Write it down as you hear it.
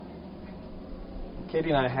Katie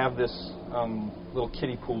and I have this little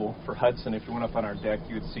kiddie pool for Hudson. If you went up on our deck,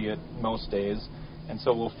 you would see it most days. And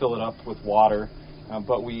so we'll fill it up with water.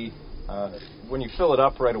 But when you fill it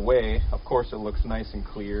up right away, of course it looks nice and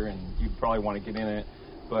clear, and you'd probably want to get in it.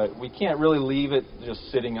 But we can't really leave it just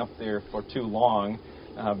sitting up there for too long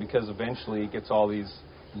because eventually it gets all these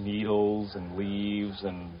needles and leaves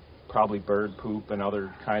and probably bird poop and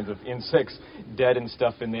other kinds of insects dead and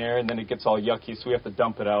stuff in there, and then it gets all yucky, so we have to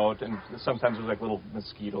dump it out. And sometimes there's like little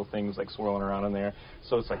mosquito things like swirling around in there,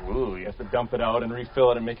 so it's like, ooh, you have to dump it out and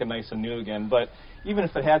refill it and make it nice and new again. But even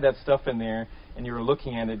if it had that stuff in there and you were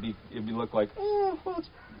looking at it, it'd be look like, well,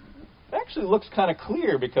 it actually looks kind of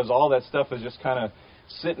clear because all that stuff is just kind of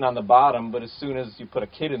sitting on the bottom. But as soon as you put a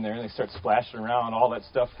kid in there and they start splashing around, all that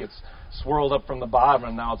stuff gets swirled up from the bottom,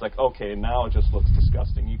 and now it's like, okay, now it just looks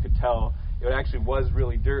disgusting. You could tell it actually was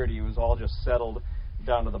really dirty. It was all just settled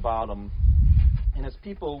down to the bottom. And as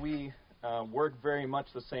people, we work very much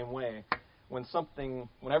the same way. When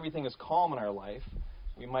everything is calm in our life,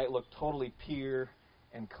 we might look totally pure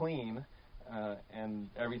and clean, and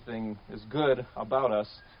everything is good about us.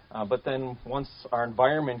 But then once our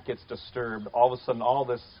environment gets disturbed, all of a sudden all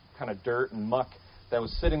this kind of dirt and muck that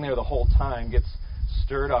was sitting there the whole time gets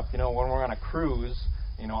stirred up. When we're on a cruise,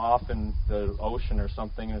 off in the ocean or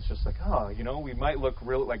something, and it's just like, we might look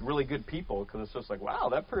really good people because it's just like, wow,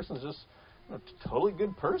 that person's just a totally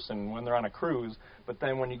good person when they're on a cruise. But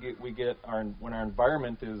then when our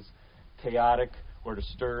environment is chaotic or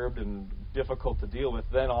disturbed and difficult to deal with,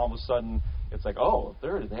 then all of a sudden it's like, oh, they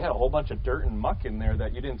had a whole bunch of dirt and muck in there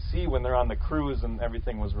that you didn't see when they're on the cruise and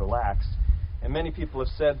everything was relaxed. And many people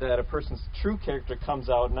have said that a person's true character comes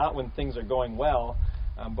out not when things are going well,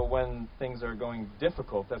 but when things are going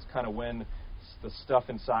difficult. That's kind of when the stuff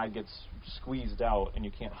inside gets squeezed out and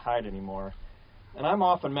you can't hide anymore. And I'm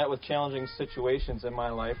often met with challenging situations in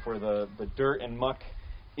my life where the dirt and muck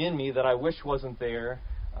in me that I wish wasn't there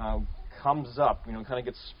comes up, kind of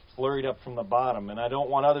gets flurried up from the bottom, and I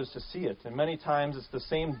don't want others to see it. And many times it's the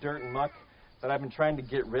same dirt and muck that I've been trying to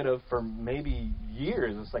get rid of for maybe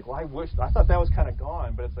years. It's like, well, I thought that was kind of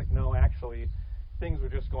gone, but it's like, no, actually, things were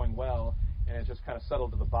just going well, and it just kind of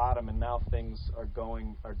settled to the bottom, and now things are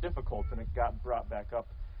difficult, and it got brought back up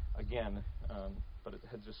again, but it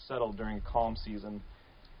had just settled during a calm season.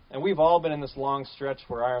 And we've all been in this long stretch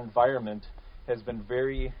where our environment has been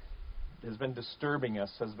disturbing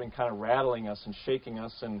us, has been kind of rattling us and shaking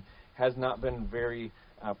us, and has not been very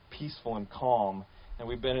peaceful and calm. And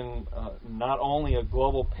we've been in not only a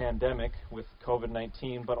global pandemic with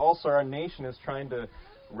COVID-19, but also our nation is trying to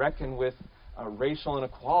reckon with racial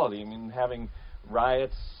inequality. I mean, having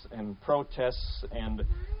riots and protests and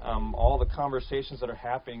all the conversations that are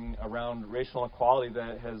happening around racial inequality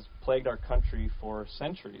that has plagued our country for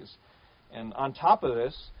centuries. And on top of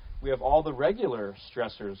this, we have all the regular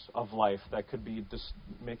stressors of life that could be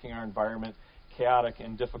making our environment chaotic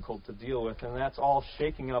and difficult to deal with, and that's all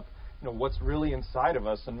shaking up, what's really inside of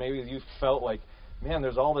us. And maybe you felt like, man,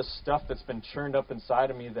 there's all this stuff that's been churned up inside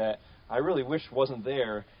of me that I really wish wasn't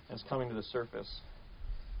there, and it's coming to the surface.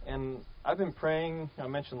 And I've been praying. I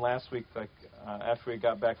mentioned last week, after we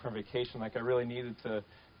got back from vacation, I really needed to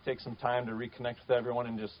take some time to reconnect with everyone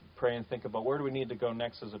and just pray and think about where do we need to go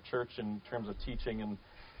next as a church in terms of teaching. And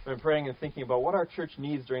I've been praying and thinking about what our church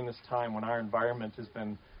needs during this time when our environment has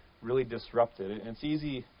been really disrupted. And it's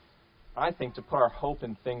easy, I think, to put our hope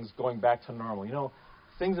in things going back to normal.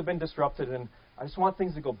 Things have been disrupted, and I just want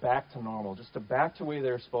things to go back to normal, just back to the way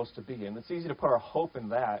they're supposed to be. And it's easy to put our hope in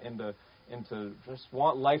that, into just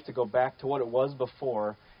want life to go back to what it was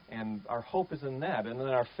before, and our hope is in that. And then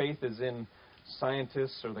our faith is in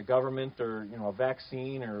scientists or the government or a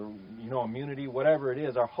vaccine or immunity, whatever it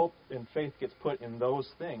is. Our hope and faith gets put in those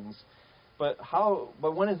things. But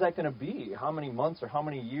when is that going to be? How many months or how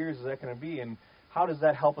many years is that going to be? And how does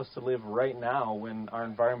that help us to live right now when our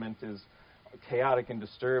environment is chaotic and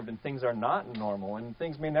disturbed and things are not normal and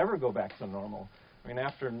things may never go back to normal? I mean,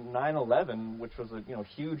 after 9/11, which was a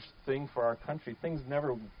huge thing for our country, things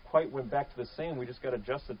never quite went back to the same. We just got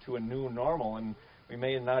adjusted to a new normal, and we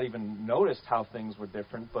may have not even noticed how things were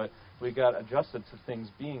different, but we got adjusted to things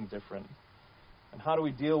being different. And how do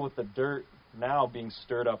we deal with the dirt now being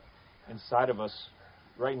stirred up inside of us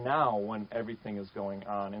right now when everything is going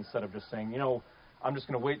on, instead of just saying, I'm just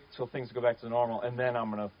going to wait till things go back to normal, and then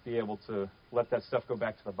I'm going to be able to let that stuff go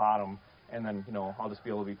back to the bottom, and then, I'll just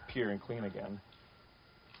be able to be pure and clean again.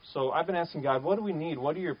 So I've been asking God, what do we need?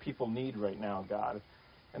 What do your people need right now, God?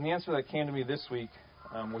 And the answer that came to me this week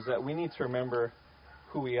was that we need to remember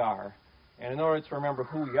who we are. And in order to remember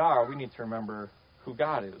who we are, we need to remember who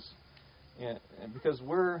God is. And because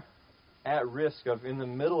we're at risk of, in the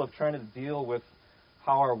middle of trying to deal with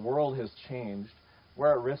how our world has changed,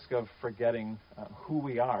 we're at risk of forgetting who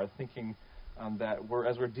we are, thinking that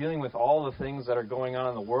as we're dealing with all the things that are going on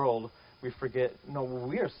in the world, we forget, no,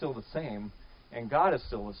 we are still the same, and God is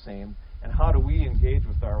still the same. And how do we engage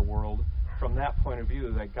with our world from that point of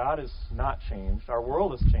view, that God has not changed, our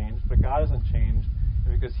world has changed, but God hasn't changed,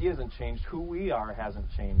 and because He hasn't changed, who we are hasn't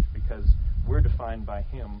changed, because we're defined by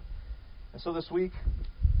Him. And so this week,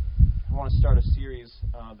 I want to start a series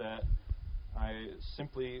that I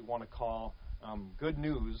simply want to call Good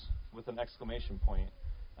News with an exclamation point,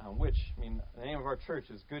 which, the name of our church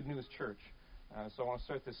is Good News Church. So I want to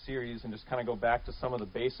start this series and just kind of go back to some of the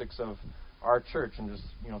basics of our church and just,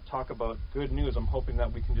 talk about good news. I'm hoping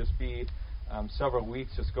that we can just be several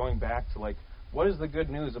weeks just going back to, what is the good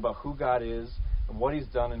news about who God is and what He's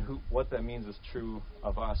done and what that means is true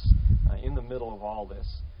of us in the middle of all this.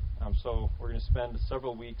 So we're going to spend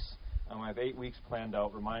several weeks. I have 8 weeks planned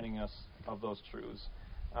out reminding us of those truths.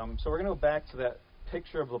 So we're going to go back to that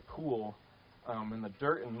picture of the pool and the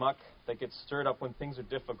dirt and muck that gets stirred up when things are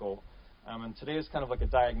difficult. And today is kind of like a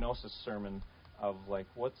diagnosis sermon of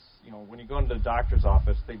what's, when you go into the doctor's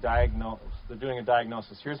office, they're doing a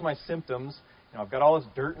diagnosis. Here's my symptoms. I've got all this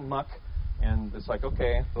dirt and muck, and it's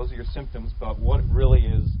okay, those are your symptoms, but what really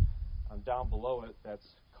is down below it that's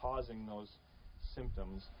causing those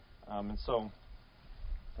symptoms. And so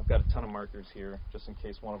I've got a ton of markers here, just in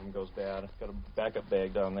case one of them goes bad. I've got a backup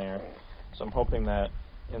bag down there. So I'm hoping that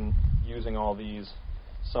in using all these,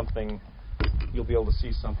 you'll be able to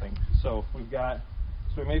see something. So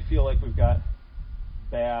we may feel like we've got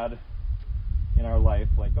bad in our life,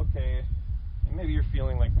 okay, and maybe you're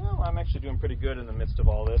feeling well, I'm actually doing pretty good in the midst of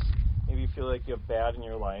all this. Maybe you feel like you have bad in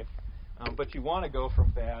your life, but you want to go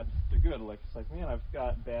from bad to good. Man, I've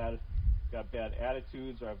got bad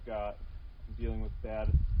attitudes, or I'm dealing with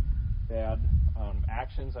bad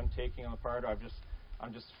actions I'm taking on the part, or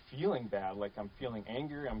I'm just feeling bad, I'm feeling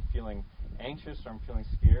anger, I'm feeling anxious, or I'm feeling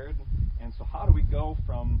scared. And so how do we go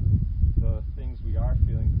from the things we are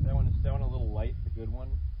feeling? That one is down a little light, the good one,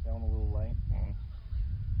 down a little light.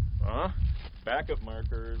 Backup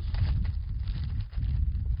markers.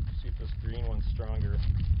 See if this green one's stronger.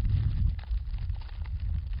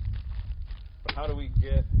 But how do we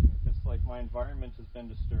get, it's my environment has been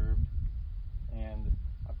disturbed, and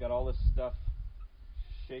I've got all this stuff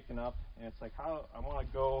shaken up, and it's how I want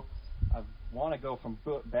to go from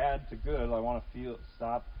bad to good. I want to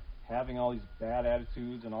stop having all these bad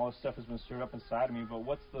attitudes, and all this stuff has been stirred up inside of me, but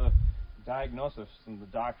what's the diagnosis? And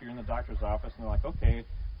you're in the doctor's office, and they're okay,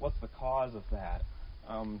 what's the cause of that?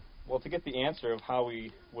 Well, to get the answer of how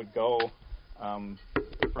we would go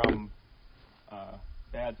from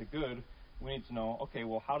bad to good, we need to know, okay,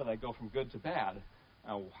 well, how did I go from good to bad?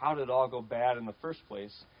 How did it all go bad in the first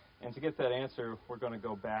place? And to get that answer, we're going to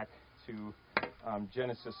go back to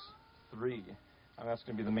Genesis 3. And that's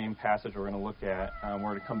going to be the main passage we're going to look at. We're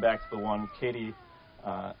going to come back to the one Katie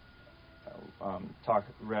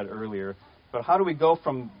read earlier. But how do we go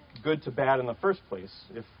from good to bad in the first place?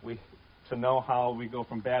 To know how we go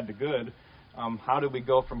from bad to good, how did we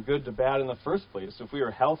go from good to bad in the first place? If we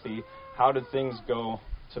were healthy, how did things go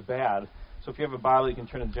to bad? So if you have a Bible, you can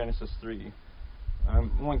turn to Genesis 3.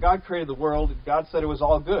 When God created the world, God said it was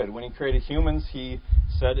all good. When He created humans, He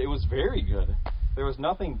said it was very good. There was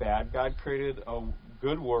nothing bad. God created a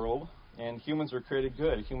good world, and humans were created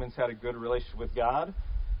good. Humans had a good relationship with God,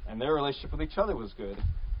 and their relationship with each other was good.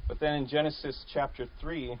 But then in Genesis chapter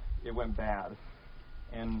 3, it went bad.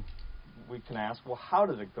 And we can ask, well, how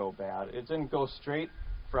did it go bad? It didn't go straight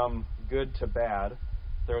from good to bad.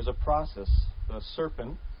 There was a process. The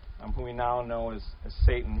serpent, who we now know as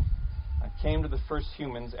Satan, came to the first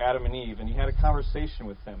humans, Adam and Eve, and he had a conversation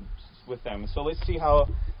with them. So let's see how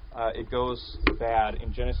it goes bad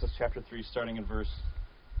in Genesis chapter 3, starting in verse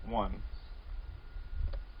 1.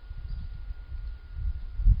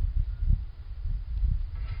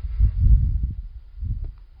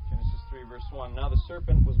 Genesis 3, verse 1. Now the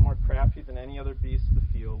serpent was more crafty than any other beast of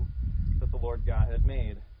the field that the Lord God had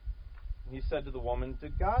made. And he said to the woman,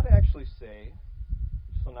 "Did God actually say,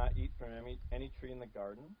 'You shall not eat from any tree in the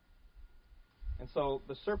garden'?" And so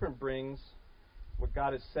the serpent brings what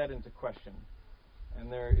God has said into question.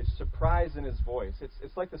 And there is surprise in his voice.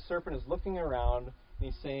 It's like the serpent is looking around and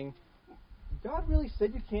he's saying, "God really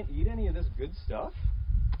said you can't eat any of this good stuff?"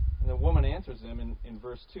 And the woman answers him in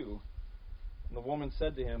verse 2. And the woman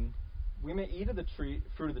said to him, "We may eat of the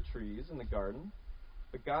fruit of the trees in the garden,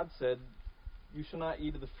 but God said, 'You shall not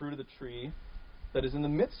eat of the fruit of the tree that is in the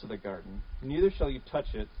midst of the garden, neither shall you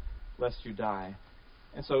touch it, lest you die.'"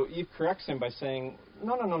 And so Eve corrects him by saying,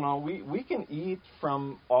 No, we can eat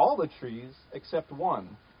from all the trees except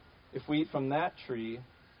one. if we eat from that tree,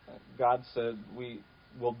 God said we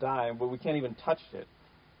will die, but we can't even touch it.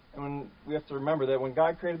 And we have to remember that when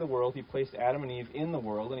God created the world, He placed Adam and Eve in the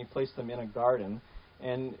world, and He placed them in a garden.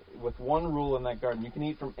 And with one rule in that garden, you can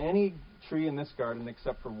eat from any tree in this garden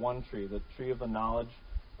except for one tree, the tree of the knowledge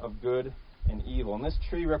of good and evil. And this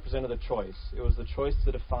tree represented a choice. It was the choice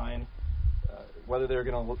to define whether they're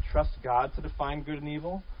going to trust God to define good and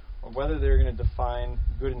evil, or whether they're going to define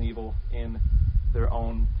good and evil in their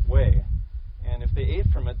own way. And if they ate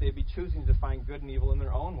from it, they'd be choosing to define good and evil in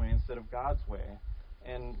their own way instead of God's way.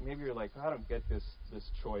 And maybe you're like, I don't get this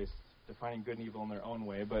choice, defining good and evil in their own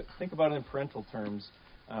way. But think about it in parental terms.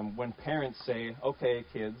 When parents say, okay,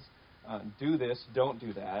 kids, do this, don't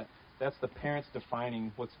do that, that's the parents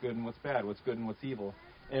defining what's good and what's bad, what's good and what's evil.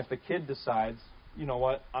 And if the kid decides, you know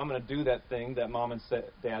what, I'm going to do that thing that mom and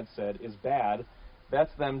dad said is bad,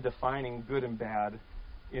 that's them defining good and bad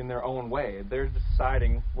in their own way. They're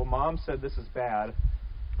deciding, well, mom said this is bad,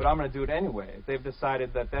 but I'm going to do it anyway. They've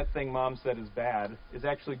decided that that thing mom said is bad is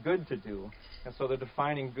actually good to do. And so they're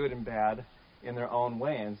defining good and bad in their own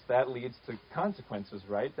way. And that leads to consequences,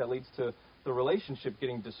 right? That leads to the relationship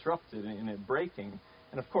getting disrupted and it breaking.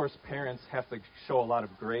 And of course, parents have to show a lot of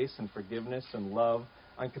grace and forgiveness and love,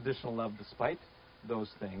 unconditional love despite those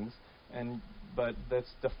things. But that's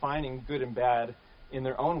defining good and bad in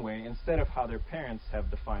their own way instead of how their parents have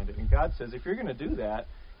defined it. And God says, if you're going to do that,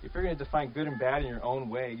 if you're going to define good and bad in your own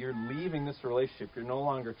way, you're leaving this relationship. You're no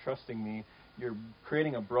longer trusting me. You're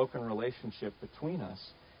creating a broken relationship between us.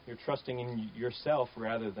 You're trusting in yourself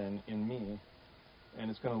rather than in me. And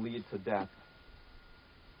it's going to lead to death.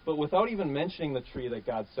 But without even mentioning the tree that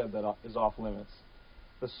God said that is off limits,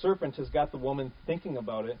 the serpent has got the woman thinking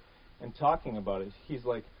about it and talking about it. He's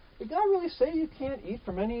like, did God really say you can't eat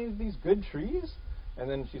from any of these good trees? And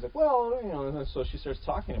then she's like, well, and so she starts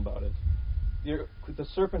talking about it. The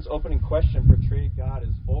serpent's opening question portrayed God as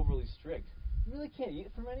overly strict. You really can't eat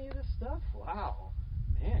from any of this stuff? Wow.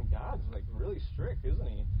 Man, God's like really strict, isn't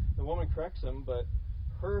he? The woman corrects him, but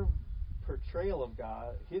her portrayal of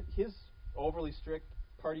God, his overly strict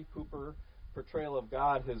party pooper portrayal of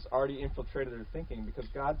God has already infiltrated her thinking, because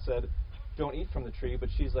God said, don't eat from the tree, but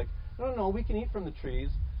she's like, no, we can eat from the trees,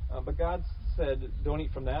 but God said, don't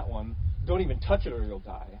eat from that one. Don't even touch it or you'll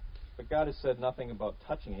die. But God has said nothing about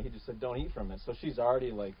touching it. He just said, don't eat from it. So she's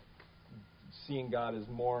already like seeing God as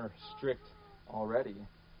more strict already.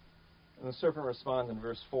 And the serpent responds in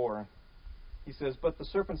verse 4. He says, but the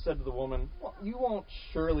serpent said to the woman, well, you won't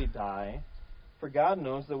surely die, for God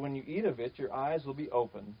knows that when you eat of it, your eyes will be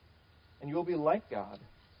open, and you will be like God,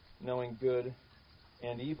 knowing good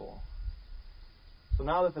and evil. So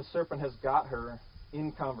now that the serpent has got her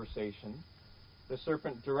in conversation, the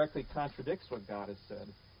serpent directly contradicts what God has said.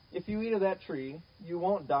 If you eat of that tree, you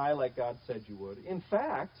won't die like God said you would. In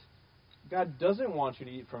fact, God doesn't want you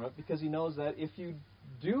to eat from it because he knows that if you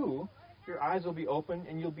do, your eyes will be open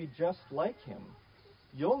and you'll be just like him.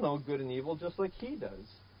 You'll know good and evil just like he does.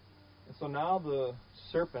 And so now the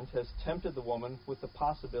serpent has tempted the woman with the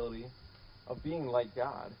possibility of being like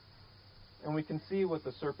God. And we can see what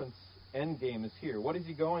the serpent's end game is here. What is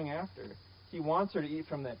he going after? He wants her to eat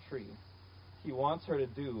from that tree. He wants her to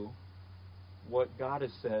do what God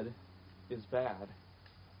has said is bad.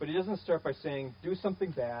 But he doesn't start by saying, do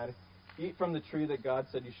something bad, eat from the tree that God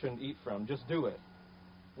said you shouldn't eat from. Just do it.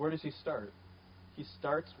 Where does he start? He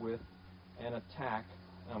starts with an attack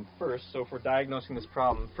first. So if we're diagnosing this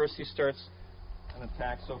problem, first he starts an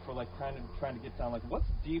attack. So if we're like trying to get down, like what's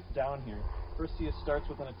deep down here? First he starts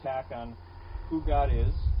with an attack on who God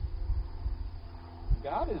is.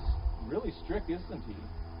 God is really strict, isn't he?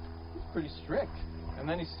 He's pretty strict. And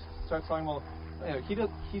then he starts saying, well,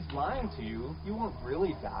 he's lying to you. You won't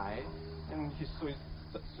really die. And he's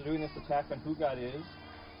doing this attack on who God is,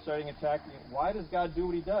 starting attacking. Why does God do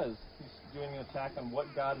what he does? He's doing an attack on what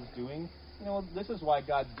God is doing. You know, this is why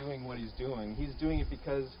God's doing what he's doing. He's doing it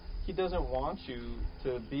because he doesn't want you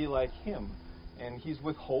to be like him. And he's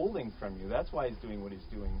withholding from you. That's why he's doing what he's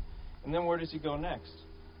doing. And then where does he go next?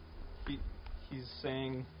 He's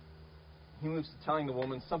saying, he moves to telling the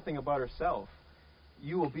woman something about herself.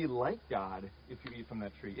 You will be like God if you eat from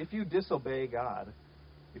that tree. If you disobey God,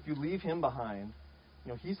 if you leave him behind,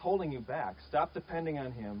 he's holding you back. Stop depending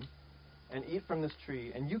on him and eat from this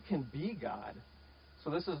tree, and you can be God. So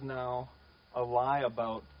this is now a lie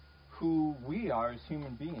about who we are as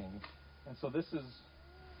human beings. And so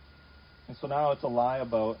now it's a lie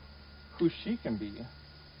about who she can be.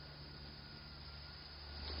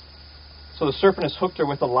 So the serpent has hooked her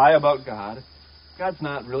with a lie about God. God's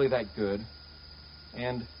not really that good.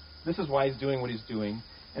 And this is why he's doing what he's doing.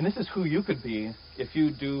 And this is who you could be if you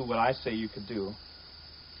do what I say you could do.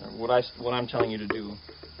 what I'm telling you to do.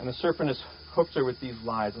 And the serpent has hooked her with these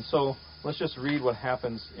lies. And so let's just read what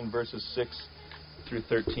happens in verses 6 through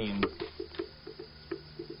 13.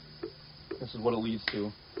 This is what it leads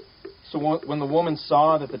to. So when the woman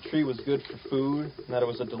saw that the tree was good for food, and that it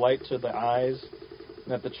was a delight to the eyes,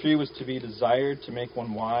 and that the tree was to be desired to make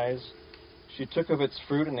one wise, she took of its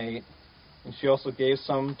fruit and ate, and she also gave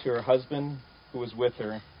some to her husband who was with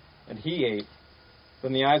her, and he ate.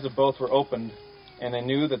 Then the eyes of both were opened, and they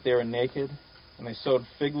knew that they were naked, and they sewed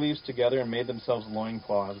fig leaves together and made themselves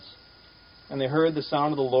loincloths. And they heard the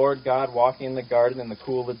sound of the Lord God walking in the garden in the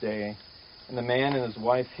cool of the day, and the man and his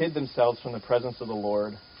wife hid themselves from the presence of the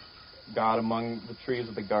Lord God among the trees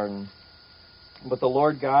of the garden. But the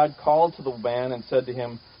Lord God called to the man and said to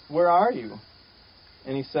him, "Where are you?"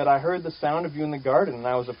 And he said, "I heard the sound of you in the garden, and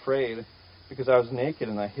I was afraid, because I was naked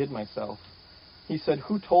and I hid myself." He said,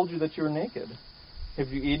 "Who told you that you were naked? Have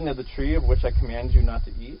you eaten of the tree of which I commanded you not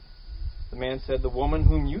to eat?" The man said, "The woman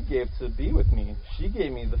whom you gave to be with me, she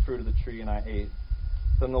gave me the fruit of the tree, and I ate."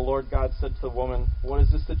 Then the Lord God said to the woman, "What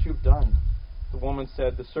is this that you have done?" The woman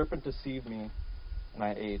said, "The serpent deceived me, and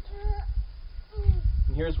I ate."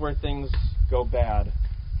 And here's where things go bad.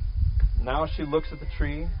 Now she looks at the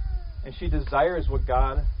tree, and she desires what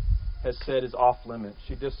God has said is off limits.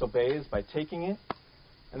 She disobeys by taking it,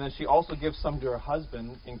 and then she also gives some to her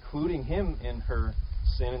husband, including him in her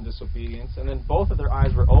sin and disobedience. And then both of their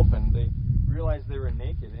eyes were opened. They realized they were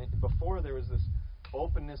naked. And before there was this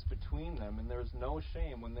openness between them, and there was no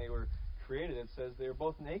shame. When they were created, it says they were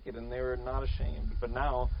both naked and they were not ashamed. But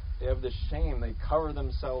now they have this shame. They cover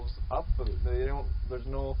themselves up. There's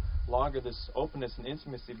no longer this openness and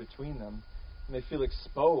intimacy between them. And they feel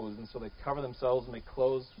exposed, and so they cover themselves and make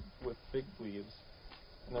clothes with fig leaves.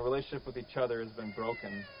 And their relationship with each other has been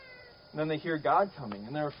broken. And then they hear God coming,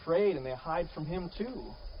 and they're afraid, and they hide from Him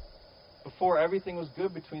too. Before, everything was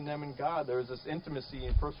good between them and God. There was this intimacy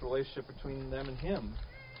and personal relationship between them and Him.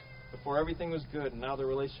 Before, everything was good, and now the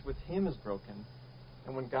relationship with Him is broken.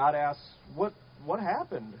 And when God asks, what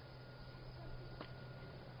happened?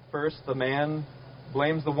 First, the man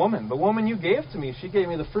blames the woman. "The woman you gave to me, she gave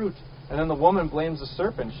me the fruit." And then the woman blames the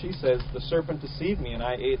serpent. She says, "The serpent deceived me, and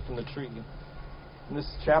I ate from the tree." And this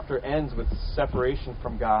chapter ends with separation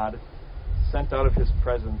from God, sent out of His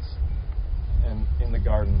presence and in the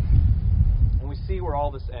garden. And we see where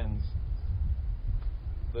all this ends.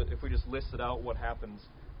 But if we just listed out what happens,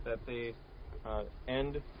 that they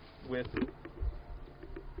end with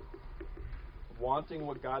wanting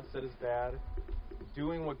what God said is bad,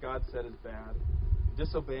 doing what God said is bad,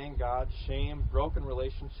 disobeying God, shame, broken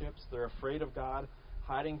relationships. They're afraid of God,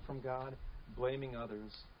 hiding from God, blaming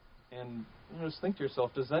others. And just think to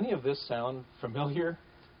yourself, does any of this sound familiar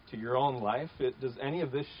to your own life? Does any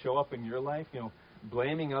of this show up in your life?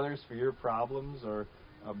 Blaming others for your problems, or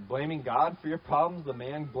blaming God for your problems. The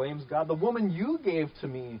man blames God. "The woman you gave to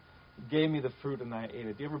me gave me the fruit, and I ate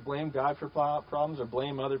it." Do you ever blame God for problems, or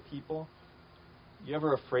blame other people? You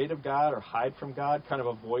ever afraid of God, or hide from God, kind of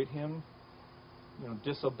avoid Him?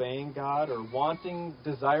 Disobeying God, or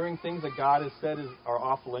desiring things that God has said are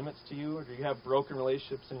off limits to you? Or do you have broken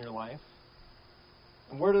relationships in your life?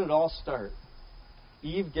 And where did it all start?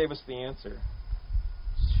 Eve gave us the answer.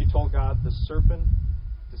 She told God, "The serpent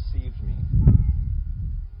deceived me."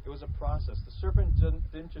 It was a process. The serpent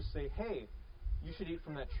didn't just say, "Hey, you should eat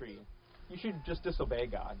from that tree. You should just disobey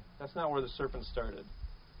God." That's not where the serpent started.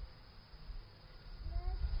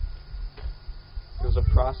 It was a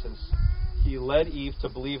process. He led Eve to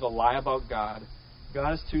believe a lie about God.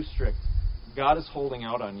 God is too strict. God is holding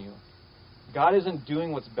out on you. God isn't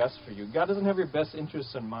doing what's best for you. God doesn't have your best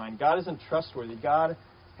interests in mind. God isn't trustworthy. God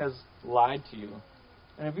has lied to you.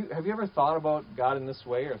 And have you ever thought about God in this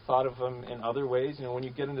way, or thought of Him in other ways? When you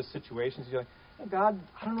get into situations, you're like, "Hey, God,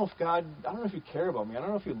 I don't know if you care about me. I don't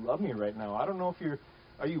know if you love me right now. I don't know if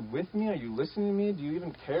are you with me? Are you listening to me? Do you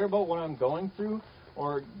even care about what I'm going through?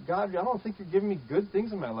 Or, God, I don't think you're giving me good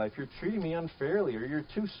things in my life. You're treating me unfairly, or you're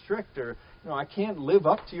too strict, or I can't live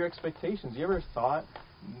up to your expectations." You ever thought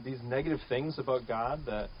these negative things about God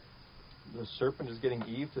that the serpent is getting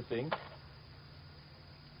Eve to think?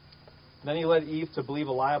 Then he led Eve to believe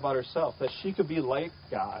a lie about herself, that she could be like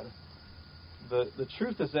God. The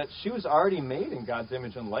truth is that she was already made in God's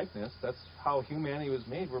image and likeness. That's how humanity was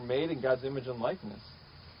made. We're made in God's image and likeness.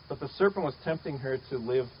 But the serpent was tempting her to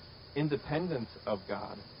live independent of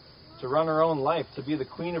God, to run her own life, to be the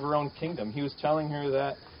queen of her own kingdom. He was telling her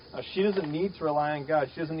that she doesn't need to rely on God.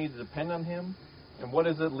 She doesn't need to depend on Him. And what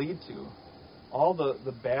does it lead to? All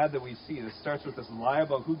the bad that we see. It starts with this lie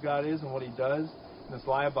about who God is and what He does, and this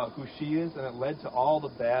lie about who she is, and it led to all the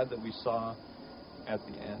bad that we saw at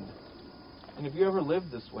the end. And have you ever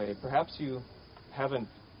lived this way? Perhaps you haven't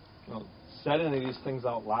said any of these things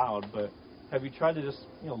out loud, but have you tried to just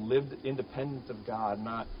live independent of God,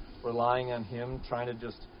 not relying on Him, trying to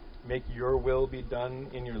just make your will be done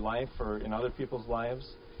in your life or in other people's lives?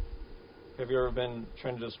 Have you ever been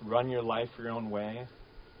trying to just run your life your own way?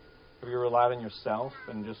 Have you relied on yourself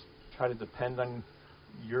and just try to depend on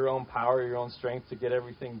your own power, your own strength to get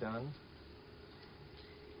everything done?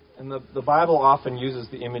 And the Bible often uses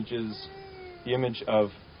the image of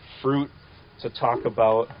fruit to talk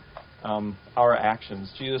about our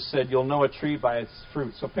actions. Jesus said, "You'll know a tree by its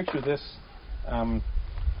fruit." So picture this. I'll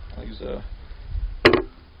use a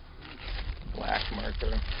black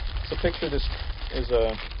marker. So picture this as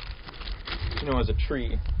a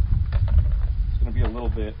tree. It's going to be a little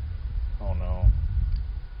bit. Oh no.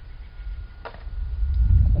 I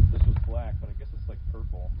thought this was black, but I guess it's like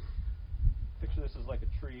purple. Picture this as like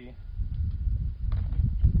a tree.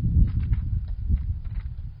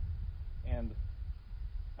 And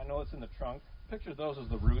I know it's in the trunk. Picture those as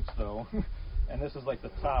the roots, though. And this is like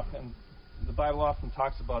the top. And the Bible often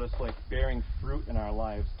talks about us like bearing fruit in our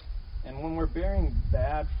lives. And when we're bearing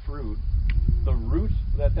bad fruit, the root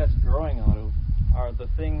that's growing out of are the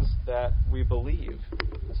things that we believe.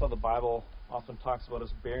 That's how the Bible often talks about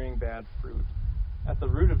us bearing bad fruit. At the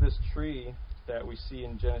root of this tree that we see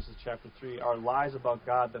in Genesis chapter 3 are lies about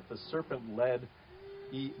God that the serpent led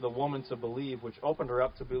the woman to believe, which opened her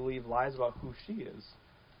up to believe lies about who she is.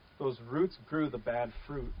 Those roots grew the bad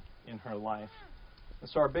fruit in her life. And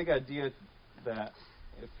so our big idea that,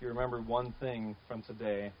 if you remember one thing from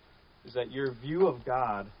today, is that your view of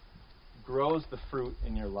God grows the fruit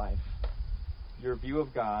in your life. Your view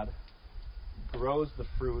of God grows the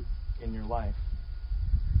fruit in your life.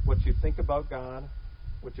 What you think about God,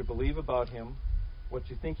 what you believe about Him, what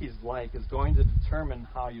you think He's like is going to determine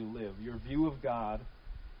how you live. Your view of God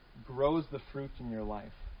grows the fruit in your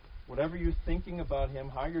life. Whatever you're thinking about Him,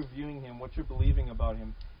 how you're viewing Him, what you're believing about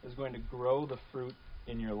Him is going to grow the fruit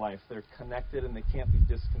in your life. They're connected and they can't be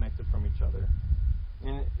disconnected from each other.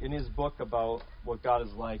 In his book about what God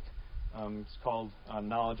is like, it's called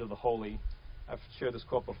Knowledge of the Holy. I've shared this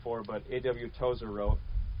quote before, but A.W. Tozer wrote,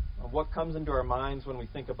 "What comes into our minds when we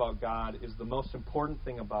think about God is the most important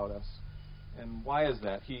thing about us." And why is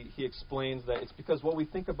that? He explains that it's because what we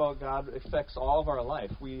think about God affects all of our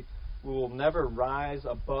life. We will never rise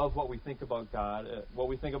above what we think about God. What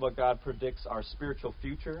we think about God predicts our spiritual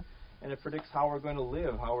future, and it predicts how we're going to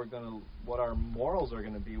live, what our morals are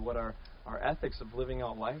going to be, what our ethics of living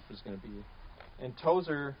out life is going to be. And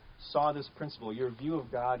Tozer saw this principle. Your view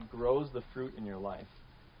of God grows the fruit in your life.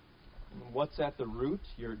 And what's at the root?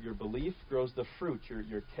 Your belief grows the fruit,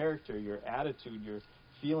 your character, your attitude, your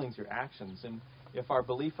feelings, your actions. And if our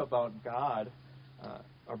beliefs about God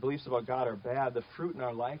are bad, the fruit in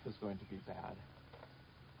our life is going to be bad.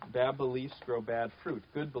 Bad beliefs grow bad fruit.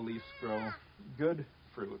 Good beliefs grow good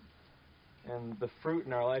fruit. And the fruit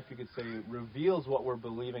in our life, you could say, reveals what we're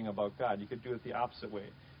believing about God. You could do it the opposite way.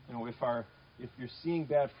 If you're seeing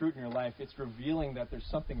bad fruit in your life, it's revealing that there's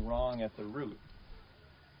something wrong at the root.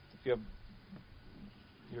 If you have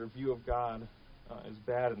your view of God is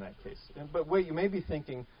bad in that case. But wait, you may be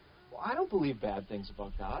thinking, well, I don't believe bad things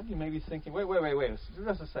about God. You may be thinking, wait,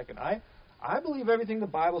 just a second. I believe everything the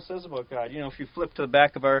Bible says about God. If you flip to the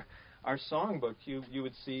back of our songbook, you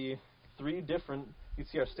would see you'd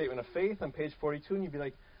see our statement of faith on page 42, and you'd be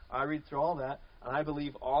like, I read through all that, and I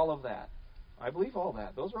believe all of that. I believe all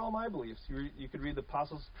that. Those are all my beliefs. You could read the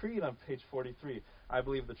Apostles' Creed on page 43. I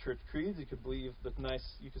believe the church creeds. You could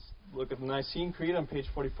look at the Nicene Creed on page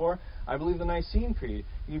 44. I believe the Nicene Creed.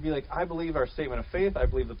 You'd be like, I believe our statement of faith. I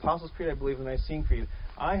believe the Apostles' Creed. I believe the Nicene Creed.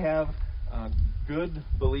 I have good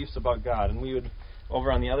beliefs about God. And we would,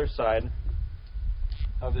 over on the other side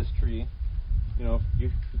of this tree,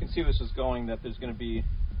 you can see where this is going, that there's going to be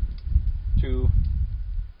two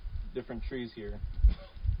different trees here.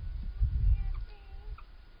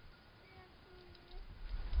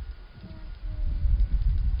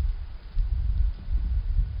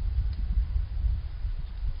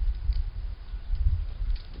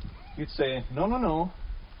 You'd say, no,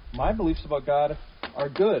 my beliefs about God are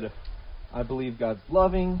good. I believe God's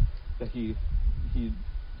loving, that He's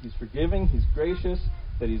forgiving, He's gracious,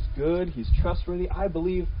 that He's good, He's trustworthy. I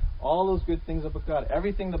believe all those good things about God.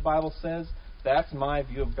 Everything the Bible says, that's my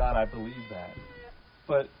view of God. I believe that.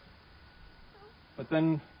 But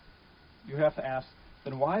then you have to ask,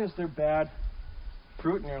 then why is there bad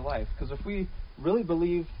fruit in your life? Because if we really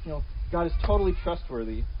believe, God is totally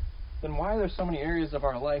trustworthy, then why are there so many areas of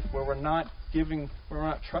our life where we're not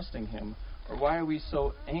trusting Him? Or why are we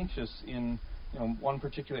so anxious in one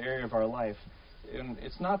particular area of our life? And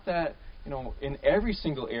it's not that in every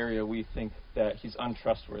single area we think that he's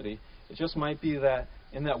untrustworthy. It just might be that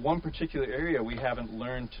in that one particular area we haven't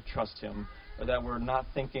learned to trust him, or that we're not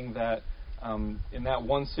thinking that in that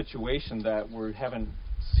one situation that we haven't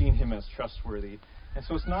seen him as trustworthy. And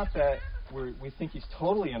so it's not that we think he's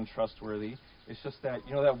totally untrustworthy. It's just that,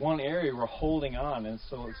 that one area we're holding on. And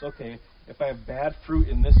so it's okay, if I have bad fruit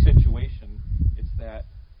in this situation, it's that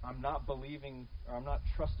I'm not believing or I'm not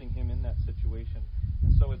trusting him in that situation.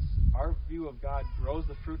 And so it's our view of God grows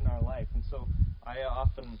the fruit in our life. And so I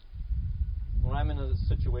often, when I'm in a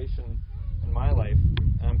situation in my life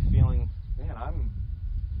and I'm feeling, man,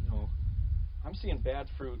 I'm seeing bad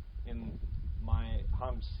fruit in how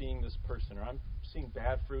I'm seeing this person, or I'm seeing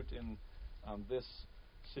bad fruit in this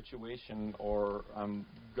situation, or I'm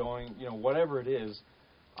going, whatever it is,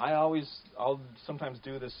 I'll sometimes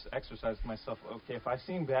do this exercise to myself. Okay, if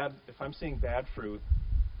I'm seeing bad fruit,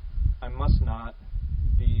 I must not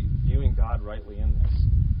be viewing God rightly in this,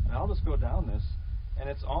 and I'll just go down this, and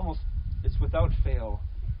it's without fail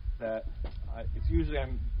that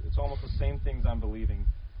it's almost the same things I'm believing.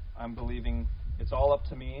 I'm believing it's all up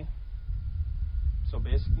to me. So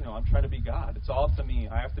basically, I'm trying to be God. It's all up to me.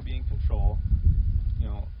 I have to be in control.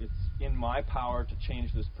 It's in my power to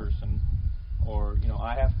change this person, or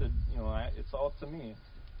I have to. It's all up to me.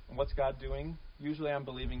 And what's God doing? Usually, I'm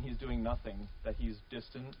believing He's doing nothing. That He's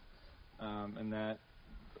distant, and that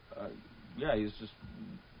He's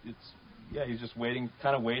just waiting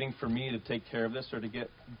for me to take care of this or to get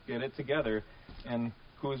it together. And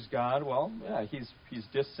who's God? Well, He's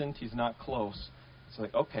distant. He's not close. It's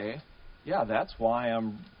like, okay. Yeah, that's why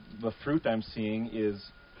the fruit I'm seeing is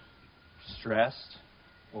stressed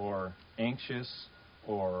or anxious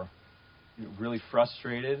or really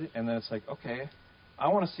frustrated. And then it's like, okay, I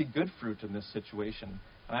want to see good fruit in this situation.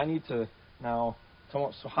 And I need to now,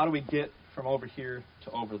 so how do we get from over here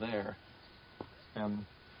to over there? And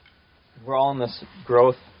we're all in this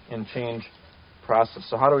growth and change process.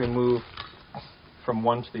 So how do we move from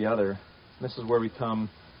one to the other? And this is where we come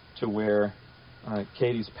to where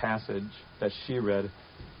Katie's passage that she read.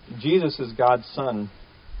 Jesus is God's Son,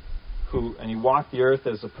 and He walked the earth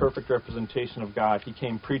as a perfect representation of God. He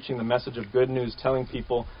came preaching the message of good news, telling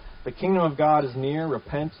people the kingdom of God is near,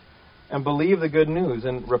 repent and believe the good news.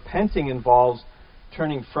 And repenting involves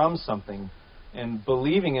turning from something, and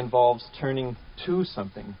believing involves turning to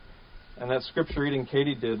something. And that scripture reading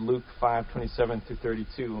Katie did, Luke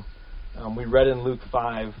 5:27-32, we read in Luke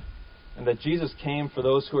 5, and that Jesus came for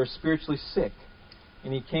those who are spiritually sick.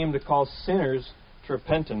 And He came to call sinners to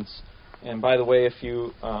repentance. And by the way, if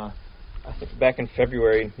you, I think back in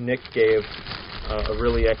February, Nick gave a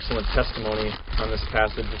really excellent testimony on this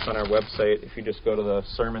passage. It's on our website. If you just go to the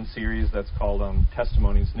sermon series that's called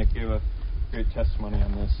Testimonies, Nick gave a great testimony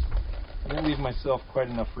on this. I didn't leave myself quite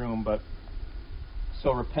enough room, but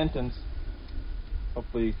so repentance,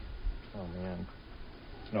 hopefully,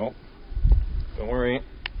 nope, don't worry.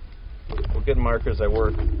 We'll get markers at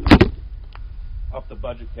work. Up the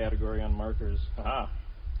budget category on markers. Aha.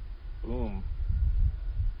 Boom.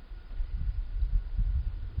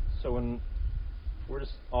 So when we're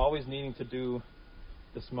just always needing to do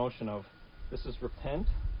this motion of, this is repent.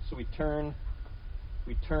 So we turn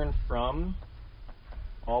from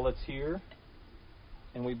all that's here,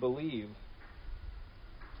 and we believe.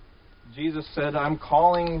 Jesus said, I'm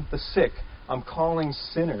calling the sick. I'm calling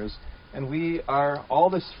sinners. And we are, all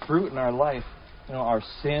this fruit in our life, our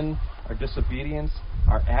sin, our disobedience,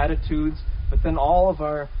 our attitudes, but then all of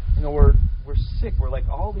our, we're sick. We're like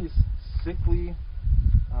all these sickly,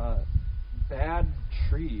 bad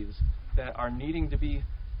trees that are needing to be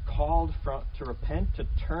called to repent, to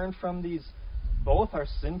turn from these, both our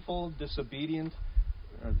sinful, disobedient,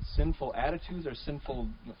 sinful attitudes, our sinful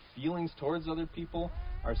feelings towards other people,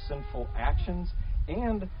 our sinful actions,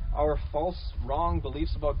 and our false, wrong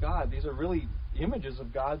beliefs about God. These are really images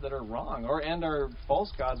of God that are wrong, and our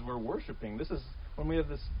false gods we're worshiping. This is when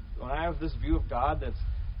I have this view of God that's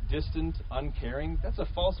distant, uncaring. That's a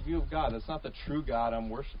false view of God. That's not the true God I'm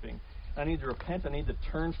worshiping. I need to repent. I need to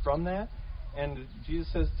turn from that. And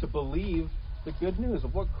Jesus says to believe the good news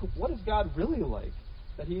of what is God really like.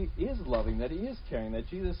 That He is loving, that He is caring, that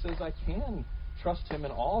Jesus says I can trust Him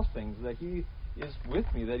in all things, that He is with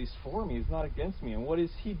me, that He's for me, He's not against me. And what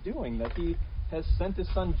is He doing? That He has sent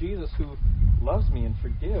His Son Jesus, who loves me and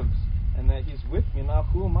forgives, and that He's with me. Now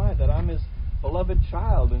who am I? That I'm His beloved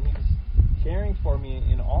child, and He's caring for me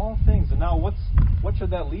in all things. And now what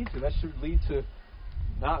should that lead to? That should lead to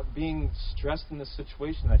not being stressed in this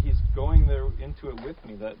situation, that He's going there into it with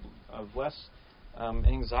me, that of less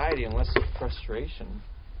anxiety and less frustration.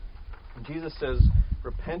 And Jesus says,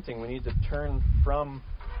 repenting, we need to turn from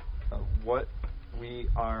what we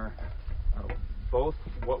are, both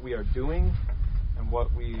what we are doing and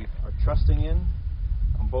what we are trusting in,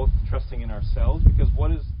 both trusting in ourselves, because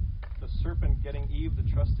what is the serpent getting Eve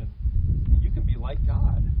to trust in? You can be like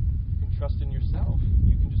God. You can trust in yourself.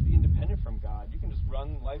 You can just be independent from God. You can just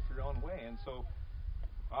run life your own way. And so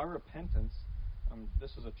our repentance,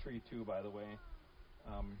 this is a tree too, by the way,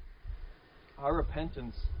 our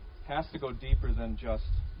repentance has to go deeper than just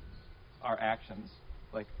our actions.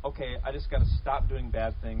 Like, okay, I just got to stop doing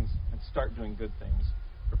bad things and start doing good things.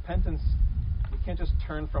 Repentance, we can't just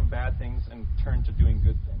turn from bad things and turn to doing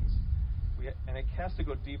good things. And it has to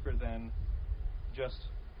go deeper than just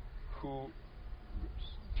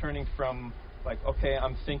turning from, like, okay,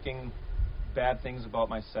 I'm thinking bad things about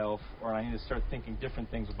myself, or I need to start thinking different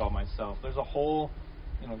things about myself. There's a whole,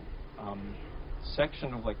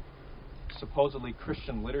 section of, like, supposedly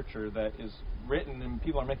Christian literature that is written, and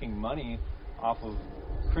people are making money off of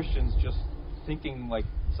Christians just thinking, like,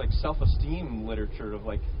 it's like self-esteem literature of,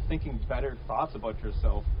 like, thinking better thoughts about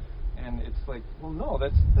yourself. And it's like, well, no,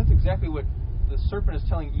 that's exactly what the serpent is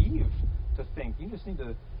telling Eve to think. You just need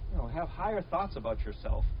to, have higher thoughts about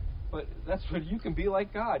yourself. But that's what you can be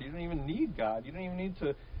like God. You don't even need God. You don't even need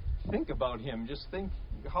to think about Him. Just think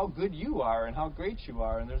how good you are and how great you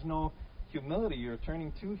are. And there's no humility or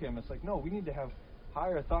turning to Him. It's like, no, we need to have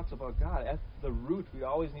higher thoughts about God. At the root, we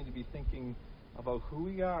always need to be thinking about who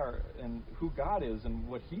we are and who God is and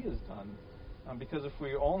what He has done. Because if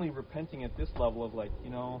we're only repenting at this level of, like,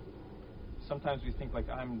 sometimes we think, like,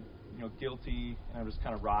 I'm guilty and I'm just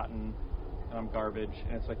kind of rotten and I'm garbage,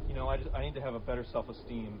 and it's like, I need to have a better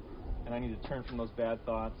self-esteem, and I need to turn from those bad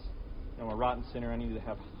thoughts. I'm a rotten sinner. I need to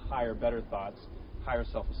have higher, better thoughts, higher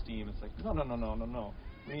self-esteem. It's like, no.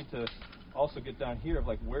 We need to also get down here of,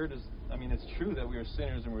 like, it's true that we are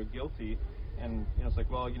sinners and we're guilty, and it's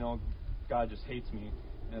like, well, God just hates me,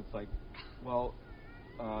 and it's like, well,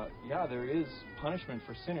 yeah, there is punishment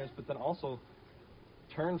for sinners, but then also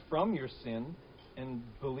turn from your sin and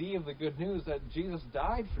believe the good news that Jesus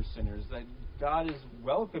died for sinners, that God is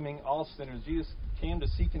welcoming all sinners. Jesus came to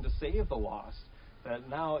seek and to save the lost, that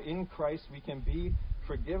now in Christ we can be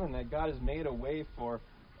forgiven, that God has made a way for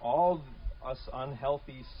all us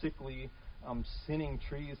unhealthy, sickly, sinning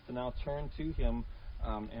trees to now turn to Him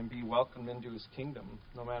and be welcomed into His kingdom.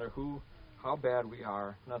 No matter how bad we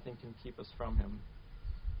are, nothing can keep us from Him.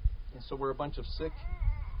 And so we're a bunch of sick,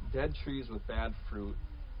 dead trees with bad fruit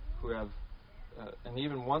who have, and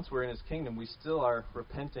even once we're in His kingdom, we still are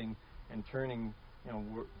repenting and turning.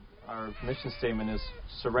 Our mission statement is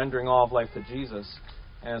surrendering all of life to Jesus.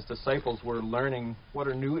 As disciples, we're learning what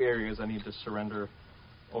are new areas I need to surrender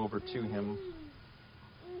over to Him.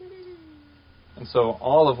 And so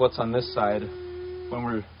all of what's on this side,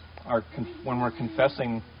 when we're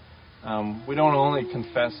confessing, we don't only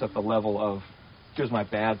confess at the level of, here's my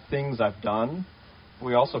bad things I've done.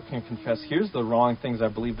 We also can confess, here's the wrong things I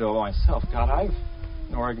believed about myself. God,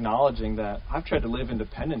 we're acknowledging that I've tried to live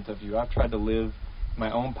independent of You. I've tried to live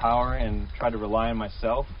my own power and try to rely on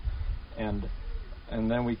myself. And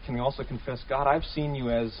then we can also confess, God, I've seen You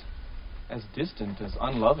as distant, as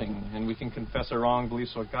unloving. And we can confess our wrong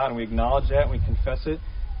beliefs about God, and we acknowledge that, and we confess it,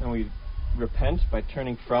 and we repent by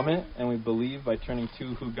turning from it, and we believe by turning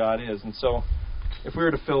to who God is. And so if we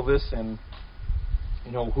were to fill this in,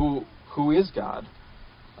 who is God?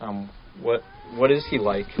 What is He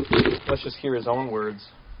like? Let's just hear His own words.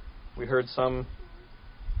 We heard some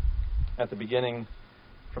at the beginning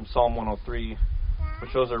from Psalm 103,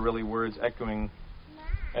 which those are really words echoing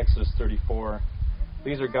Exodus 34.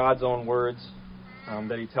 These are God's own words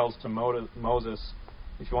that He tells to Moses.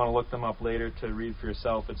 If you want to look them up later to read for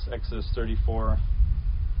yourself, it's Exodus 34,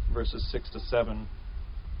 verses 6 to 7.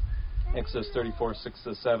 Exodus 34, 6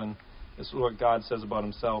 to 7. This is what God says about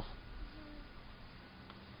Himself.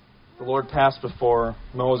 The Lord passed before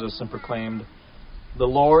Moses and proclaimed, the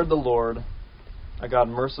Lord, a God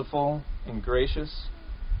merciful and gracious,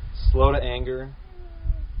 slow to anger,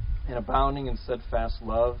 and abounding in steadfast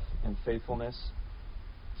love and faithfulness,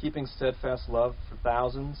 keeping steadfast love for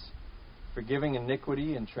thousands, forgiving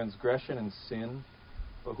iniquity and transgression and sin,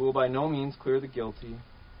 but who will by no means clear the guilty,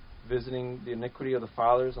 visiting the iniquity of the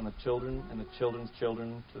fathers on the children and the children's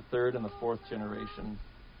children to the third and the fourth generation.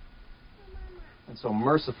 And so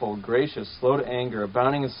merciful, gracious, slow to anger,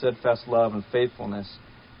 abounding in steadfast love and faithfulness,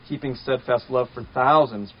 keeping steadfast love for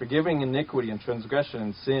thousands, forgiving iniquity and transgression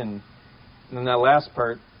and sin. And then that last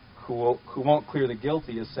part, who won't clear the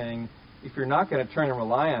guilty, is saying, if you're not going to turn and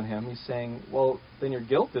rely on Him, He's saying, well, then your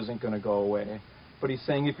guilt isn't going to go away. But He's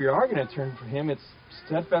saying if you are going to turn for Him, it's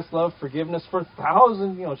steadfast love, forgiveness for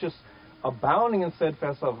thousands, just abounding in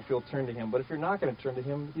steadfast love if you'll turn to Him. But if you're not going to turn to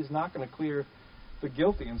Him, He's not going to clear the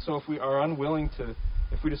guilty. And so if we are unwilling to,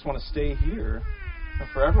 if we just want to stay here,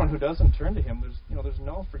 for everyone who doesn't turn to Him, there's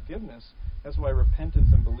no forgiveness. That's why repentance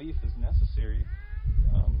and belief is necessary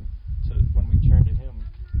when we turn to Him.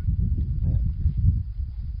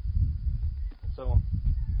 So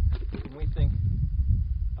when we think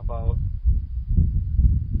about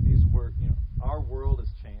these words, our world has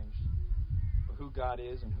changed, but who God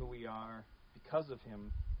is and who we are because of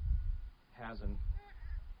Him hasn't.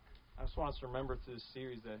 I just want us to remember through this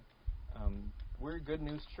series that we're a good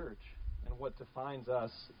news church, and what defines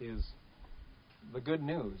us is the good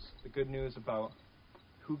news about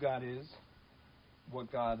who God is,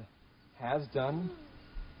 what God has done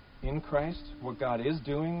in Christ, what God is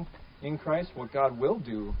doing in Christ, what God will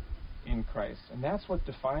do in Christ. And that's what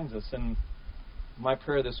defines us. And my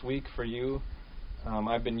prayer this week for you,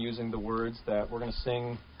 I've been using the words that we're going to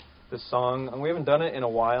sing this song. And we haven't done it in a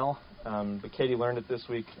while, but Katie learned it this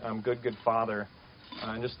week, Good, Good Father.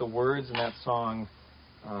 And just the words in that song,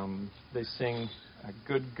 they sing,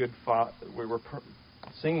 Good, Good Father. We're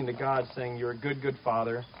singing to God, saying, you're a good, good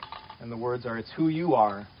Father. And the words are, it's who you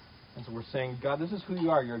are. And so we're saying, God, this is who you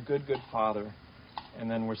are. You're a good, good Father. And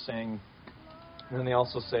then we're saying, and then they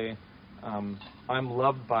also say, I'm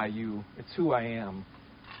loved by you. It's who I am.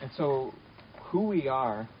 And so who we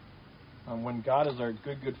are, when God is our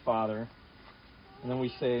good, good Father, and then we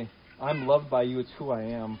say, I'm loved by you, it's who I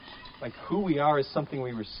am. Like who we are is something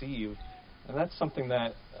we receive. And that's something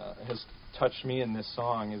that has touched me in this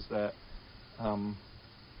song, is that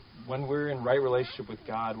when we're in right relationship with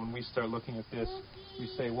God, when we start looking at this, we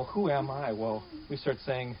say, well, who am I? Well, we start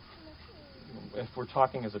saying, if we're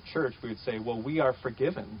talking as a church, we would say, well, we are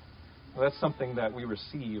forgiven. Well, that's something that we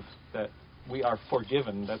receive, that we are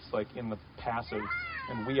forgiven. That's like in the passive.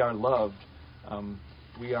 And we are loved.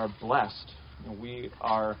 We are blessed. We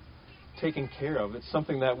are taken care of. It's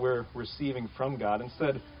something that we're receiving from God.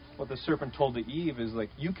 Instead, what the serpent told to Eve is like,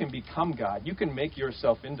 you can become God. You can make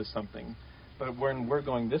yourself into something. But when we're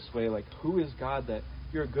going this way, like, who is God that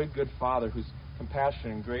you're a good, good Father who's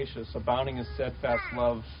compassionate and gracious, abounding in steadfast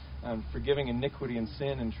love, forgiving iniquity and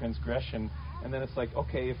sin and transgression. And then it's like,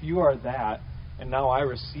 okay, if you are that, and now I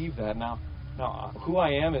receive that, now who I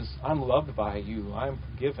am is I'm loved by you. I'm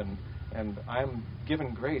forgiven, and I'm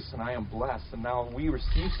given grace, and I am blessed. And now we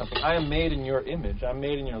receive something. I am made in your image. I'm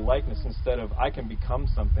made in your likeness. Instead of I can become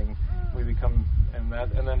something, we become, and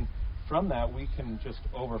then from that we can just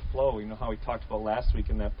overflow. You know how we talked about last week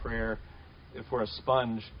in that prayer, if we're a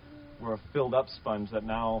sponge, we're a filled up sponge, that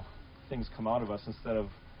now things come out of us instead of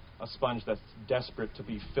a sponge that's desperate to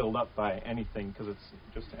be filled up by anything because it's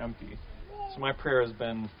just empty. So my prayer has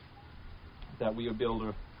been that we would be able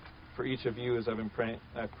to, for each of you, as I've been praying,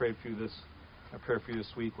 I prayed for you this, my prayer for you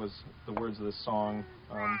this week was the words of this song.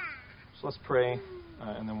 So let's pray,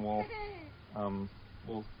 and then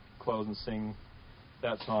we'll close and sing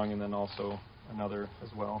that song, and then also another as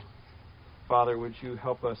well. Father, would you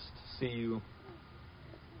help us to see you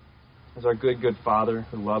as our good, good Father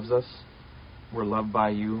who loves us? We're loved by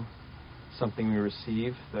you, something we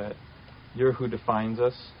receive, that you're who defines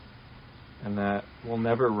us, and that we'll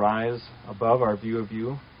never rise above our view of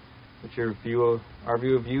you, but our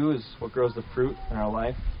view of you is what grows the fruit in our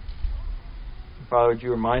life. And Father, would you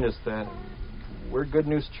remind us that we're Good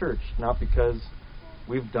News Church, not because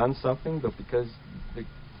we've done something, but because the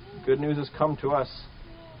good news has come to us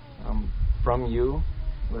from you,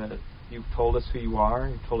 that you've told us who you are,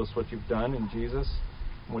 you've told us what you've done in Jesus,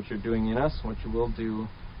 and what you're doing in us, and what you will do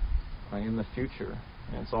in the future.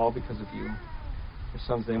 And it's all because of you. In your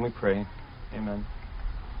Son's name we pray. Amen.